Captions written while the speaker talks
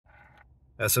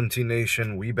SMT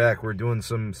Nation, we back. We're doing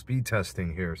some speed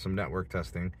testing here, some network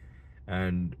testing.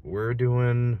 And we're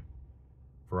doing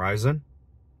Verizon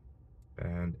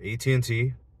and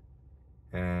AT&T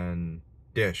and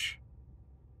Dish.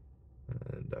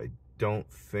 And I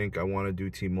don't think I want to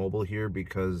do T-Mobile here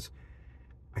because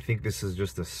I think this is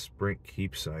just a Sprint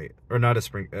keep site. Or not a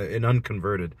Sprint, an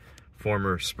unconverted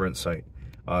former Sprint site.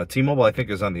 T-Mobile, I think,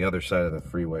 is on the other side of the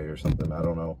freeway or something. I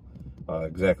don't know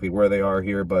exactly where they are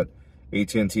here, but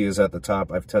AT&T is at the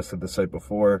top. I've tested the site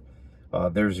before.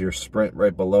 There's your Sprint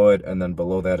right below it, and then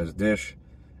below that is Dish.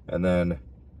 And then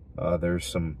there's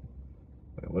some...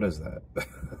 Wait, what is that?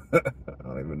 I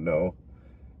don't even know.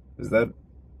 Is that...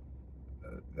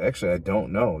 Actually, I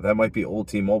don't know. That might be old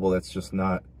T-Mobile that's just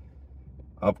not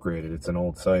upgraded. It's an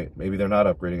old site. Maybe they're not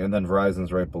upgrading. And then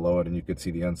Verizon's right below it, and you could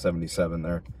see the N77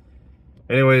 there.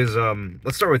 Anyways,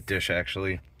 let's start with Dish,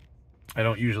 actually. I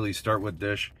don't usually start with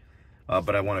Dish,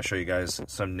 but I want to show you guys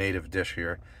some native Dish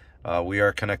here. We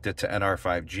are connected to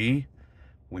NR5G.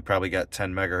 We probably got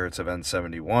 10 megahertz of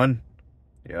N71.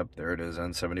 Yep, there it is,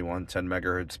 N71, 10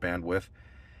 megahertz bandwidth.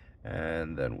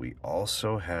 And then we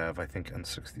also have, I think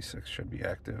N66 should be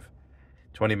active,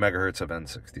 20 megahertz of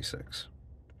N66.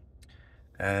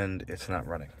 And it's not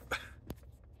running.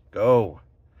 Go.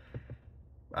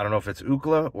 I don't know if it's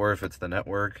Ookla or if it's the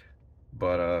network,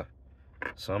 but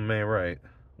some may write.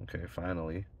 Okay,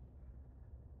 finally.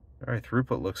 All right,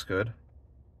 throughput looks good.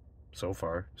 So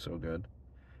far, so good.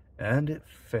 And it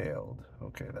failed.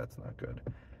 Okay, that's not good.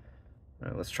 All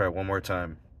right, let's try one more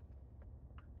time.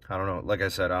 I don't know. Like I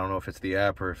said, I don't know if it's the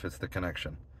app or if it's the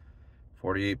connection.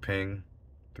 48 ping,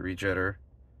 3 jitter.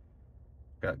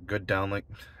 Got good downlink.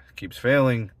 Keeps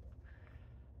failing.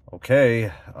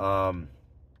 Okay. Sheesh.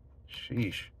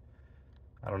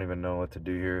 I don't even know what to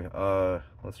do here.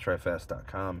 Let's try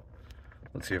fast.com.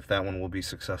 Let's see if that one will be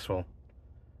successful.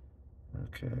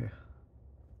 Okay.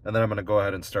 And then I'm going to go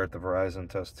ahead and start the Verizon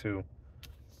test too.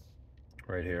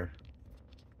 Right here.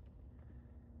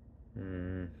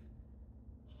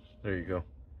 There you go.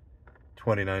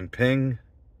 29 ping,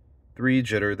 3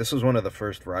 jitter. This was one of the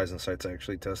first Verizon sites I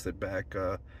actually tested back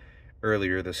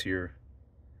earlier this year.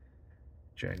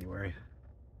 January.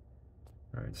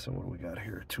 Alright, so what do we got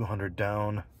here? 200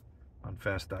 down on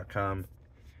fast.com.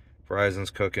 Verizon's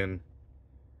cooking.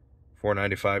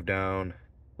 495 down.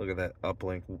 Look at that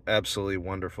uplink. Absolutely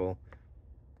wonderful.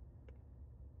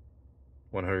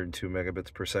 102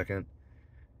 megabits per second.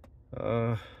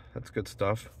 That's good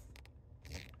stuff.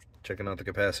 Checking out the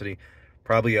capacity.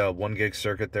 Probably a 1 gig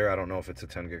circuit there. I don't know if it's a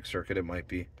 10 gig circuit. It might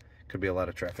be. Could be a lot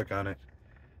of traffic on it.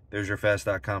 There's your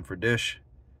fast.com for Dish.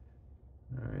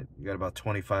 Alright, you got about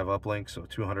 25 uplinks, so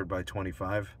 200 by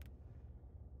 25.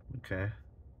 Okay.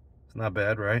 It's not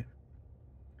bad, right?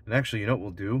 And actually, you know what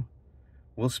we'll do?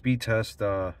 We'll speed test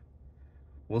FirstNet,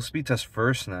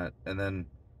 and then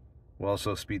we'll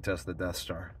also speed test the Death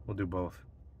Star. We'll do both.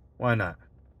 Why not?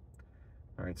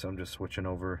 Alright, so I'm just switching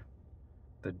over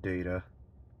the data,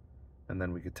 and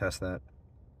then we could test that.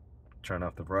 Turn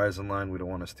off the Verizon line. We don't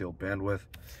want to steal bandwidth.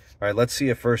 Alright, let's see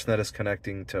if FirstNet is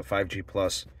connecting to 5G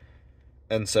Plus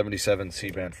N77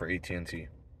 C-band for AT&T.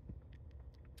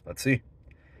 Let's see.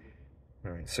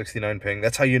 Alright, 69 ping.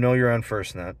 That's how you know you're on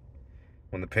FirstNet,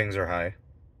 when the pings are high.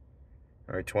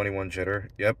 Alright, 21 jitter.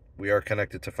 Yep, we are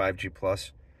connected to 5G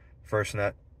Plus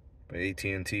FirstNet by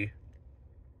AT&T.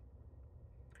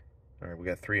 Alright, we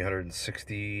got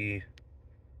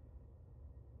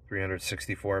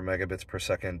 364 megabits per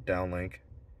second downlink.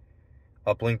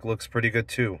 Uplink looks pretty good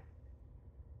too.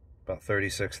 About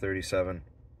 36, 37.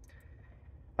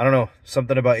 I don't know.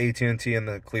 Something about AT&T in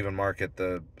the Cleveland market,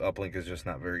 the uplink is just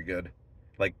not very good.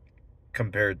 Like,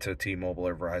 compared to T-Mobile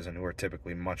or Verizon, who are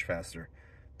typically much faster.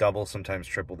 Double, sometimes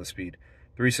triple the speed.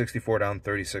 364 down,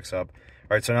 36 up.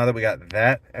 Alright, so now that we got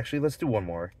that, actually, let's do one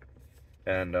more.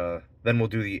 And then we'll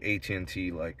do the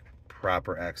AT&T, like,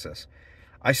 proper access.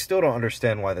 I still don't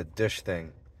understand why the Dish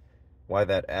thing, why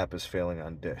that app is failing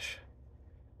on Dish.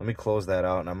 Let me close that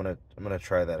out, and I'm gonna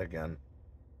try that again.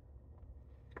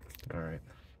 Alright.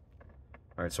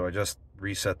 Alright, so I just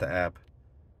reset the app.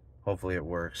 Hopefully it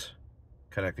works.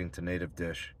 Connecting to native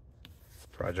Dish.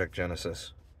 Project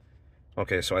Genesis.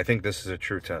 Okay, so I think this is a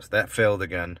true test. That failed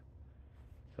again.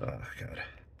 Oh, God.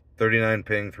 39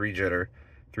 ping, 3 jitter,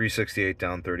 368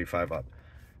 down, 35 up.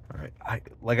 Alright,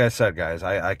 like I said, guys,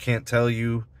 I can't tell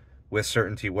you with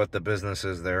certainty what the business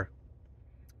is there.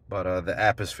 But the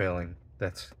app is failing.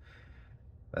 That's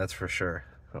for sure.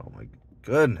 Oh, my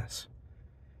goodness.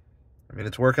 I mean,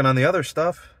 it's working on the other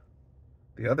stuff.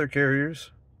 The other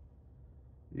carriers.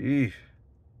 Eesh.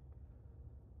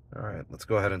 All right, let's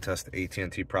go ahead and test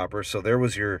AT&T proper. So there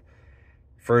was your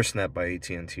FirstNet by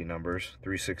AT&T numbers,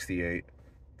 368,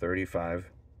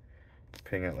 35.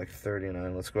 Ping at like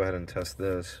 39. Let's go ahead and test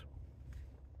this.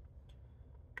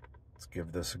 Let's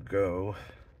give this a go.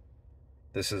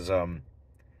 This is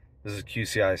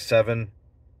QCI 7,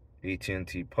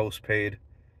 AT&T postpaid.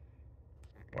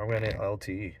 Why are we on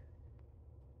LTE?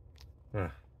 Huh.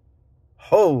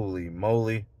 Holy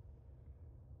moly.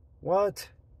 What?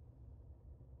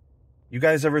 You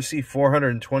guys ever see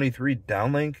 423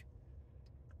 downlink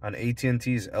on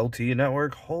AT&T's LTE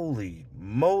network? Holy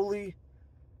moly.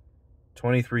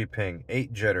 23 ping,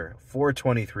 8 jitter,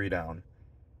 423 down,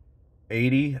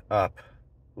 80 up.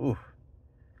 Ooh.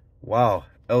 Wow,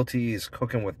 LTE is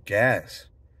cooking with gas.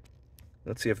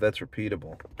 Let's see if that's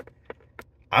repeatable.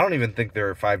 I don't even think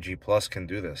their 5G Plus can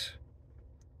do this.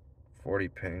 40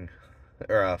 ping,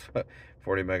 or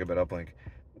 40 megabit uplink.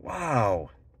 Wow.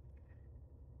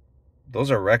 Those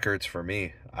are records for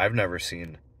me. I've never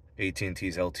seen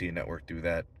AT&T's LTE network do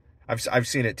that. I've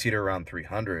seen it teeter around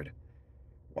 300.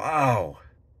 Wow.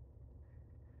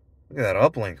 Look at that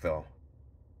uplink, though.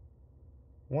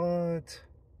 What?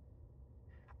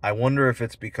 I wonder if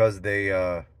it's because they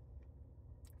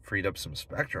freed up some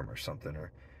spectrum or something,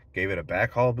 or gave it a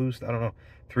backhaul boost. I don't know.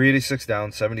 386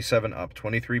 down, 77 up,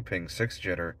 23 ping, 6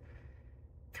 jitter.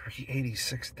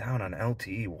 386 down on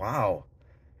LTE. Wow.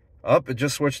 Up, it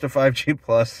just switched to 5G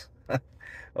Plus.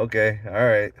 Okay, all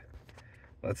right.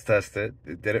 Let's test it.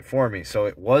 It did it for me. So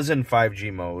it was in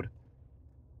 5G mode.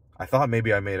 I thought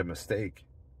maybe I made a mistake.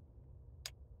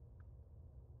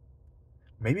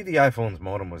 Maybe the iPhone's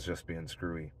modem was just being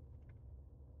screwy.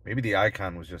 Maybe the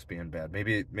icon was just being bad.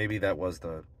 Maybe that was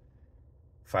the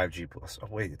 5G Plus. Oh,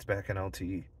 wait, it's back in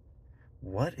LTE.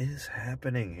 What is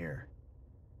happening here?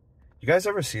 You guys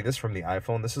ever see this from the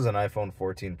iPhone? This is an iPhone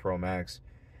 14 Pro Max.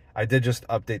 I did just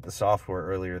update the software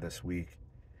earlier this week.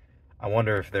 I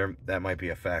wonder if that might be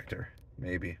a factor.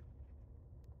 Maybe.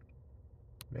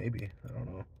 I don't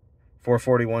know.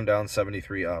 441 down,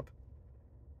 73 up.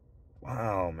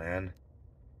 Wow, man.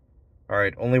 All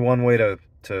right, only one way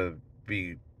to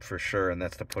be for sure, and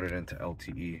that's to put it into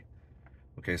LTE.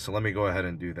 Okay, so let me go ahead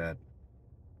and do that.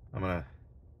 I'm going to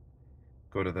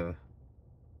go to the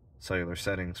cellular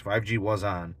settings. 5G was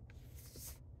on.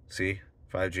 See?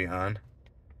 5G on.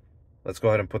 Let's go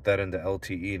ahead and put that into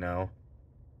LTE now.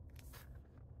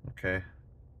 Okay.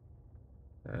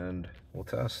 And we'll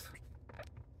test.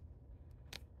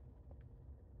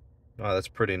 Wow, that's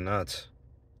pretty nuts.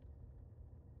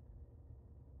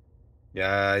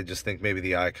 Yeah, I just think maybe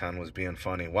the icon was being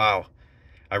funny. Wow.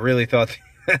 I really thought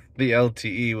the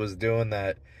LTE was doing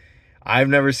that. I've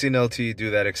never seen LTE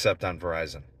do that except on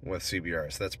Verizon with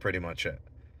cbrs. That's pretty much it.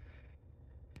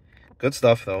 Good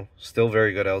stuff, though. Still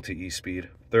very good LTE speed.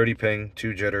 30 ping,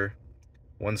 2 jitter,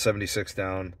 176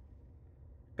 down.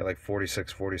 Got like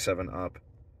 46, 47 up.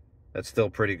 That's still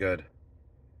pretty good.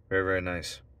 Very, very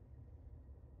nice.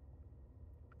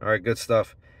 All right, good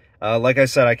stuff. Like I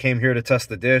said, I came here to test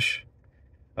the dish.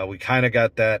 We kind of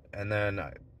got that, and then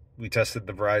we tested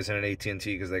the Verizon and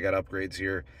AT&T because they got upgrades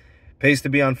here. Pays to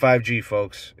be on 5G,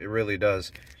 folks. It really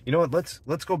does. You know what?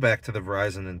 Let's go back to the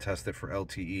Verizon and test it for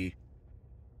LTE.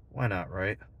 Why not,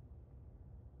 right?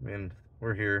 I mean,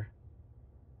 we're here.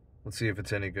 Let's see if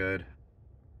it's any good.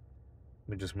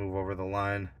 Let me just move over the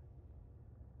line.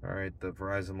 All right, the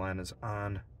Verizon line is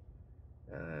on,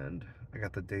 and I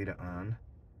got the data on.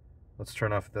 Let's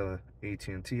turn off the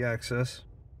AT&T access,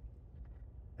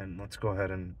 and let's go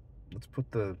ahead and let's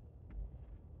put the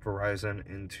Verizon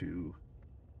into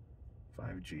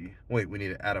 5G. Wait, we need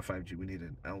to add a 5G. We need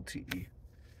an LTE.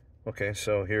 Okay,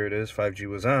 so here it is. 5G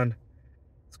was on.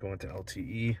 Let's go into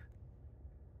LTE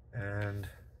and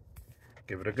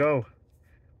give it a go.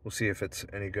 We'll see if it's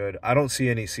any good. I don't see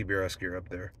any CBRS gear up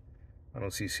there. I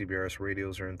don't see CBRS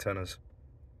radios or antennas.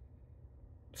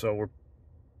 So we're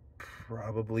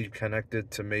probably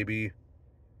connected to maybe,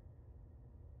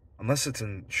 unless it's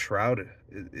in shrouded,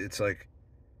 it's like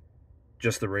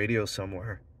just the radio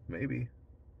somewhere. Maybe.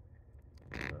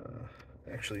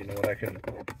 Actually, you know what? I can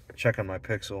check on my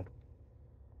Pixel.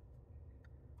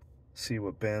 See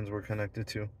what bands we're connected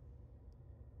to.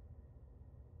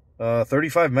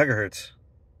 35 megahertz.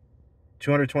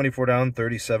 224 down,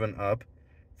 37 up,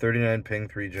 39 ping,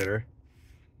 3 jitter.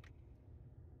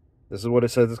 This is what it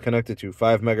says it's connected to.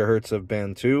 5 megahertz of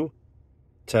band 2,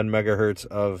 10 megahertz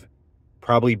of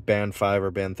probably band 5 or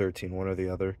band 13, one or the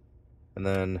other. And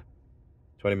then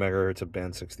 20 megahertz of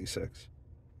band 66.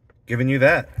 Giving you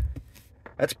that.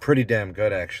 That's pretty damn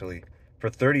good, actually.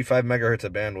 For 35 megahertz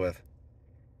of bandwidth.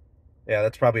 Yeah,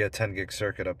 that's probably a 10 gig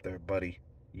circuit up there, buddy.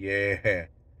 Yeah.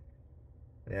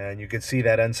 Yeah, and you can see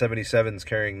that N77's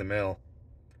carrying the mail.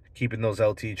 keeping those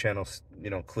LTE channels,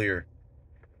 clear.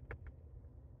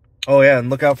 Oh yeah, and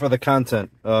look out for the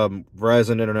content.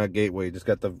 Verizon Internet Gateway, just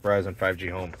got the Verizon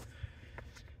 5G Home.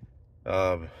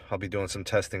 I'll be doing some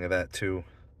testing of that too.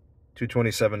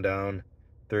 227 down,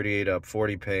 38 up,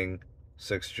 40 ping,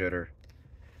 6 jitter.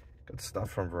 Good stuff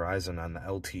from Verizon on the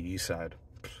LTE side.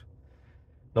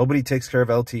 Nobody takes care of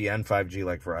LTE and 5G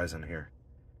like Verizon here.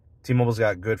 T-Mobile's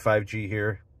got good 5G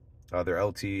here. Their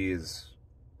LTE is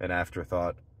an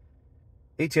afterthought.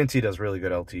 AT&T does really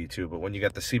good LTE too, but when you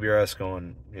got the cbrs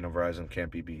going, Verizon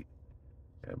can't be beat.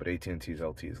 Yeah, but AT&T's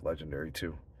LTE is legendary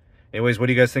too. Anyways, what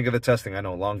do you guys think of the testing? I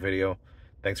know, long video.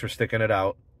 Thanks for sticking it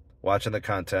out, watching the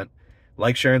content.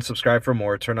 Like, share, and subscribe for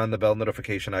more. Turn on the bell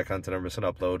notification icon to never miss an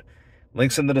upload.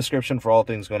 Links in the description for all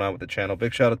things going on with the channel.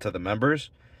 Big shout out to the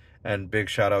members, and big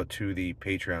shout out to the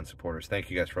Patreon supporters. Thank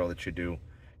you guys for all that you do.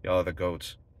 Y'all are the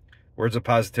GOATs. Words of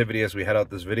positivity as we head out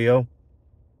this video.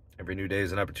 Every new day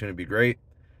is an opportunity to be great.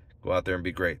 Go out there and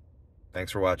be great.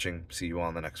 Thanks for watching. See you all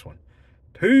on the next one.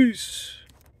 Peace.